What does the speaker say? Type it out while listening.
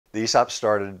The ESOP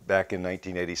started back in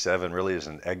 1987 really as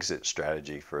an exit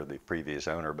strategy for the previous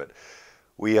owner, but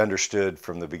we understood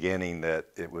from the beginning that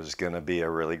it was going to be a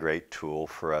really great tool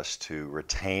for us to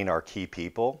retain our key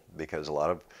people, because a lot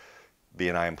of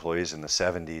B&I employees in the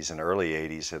 70s and early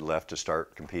 80s had left to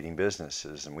start competing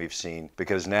businesses. And we've seen,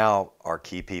 because now our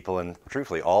key people and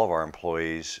truthfully all of our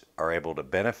employees are able to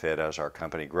benefit as our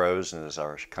company grows and as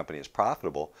our company is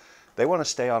profitable, they want to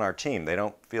stay on our team. They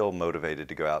don't feel motivated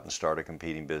to go out and start a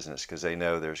competing business because they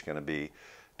know there's going to be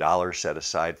dollars set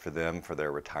aside for them for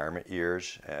their retirement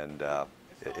years, and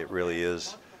it really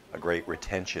is a great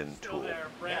retention Still tool. there,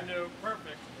 brand new,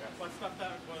 perfect. But stuff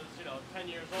that was, 10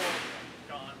 years old,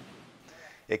 gone.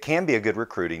 It can be a good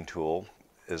recruiting tool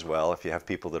as well if you have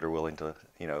people that are willing to,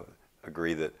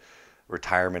 agree that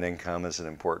retirement income is an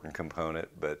important component.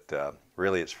 But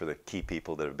really, it's for the key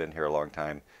people that have been here a long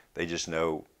time. They just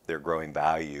know they're growing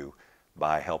value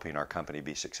by helping our company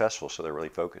be successful, so they're really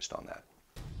focused on that.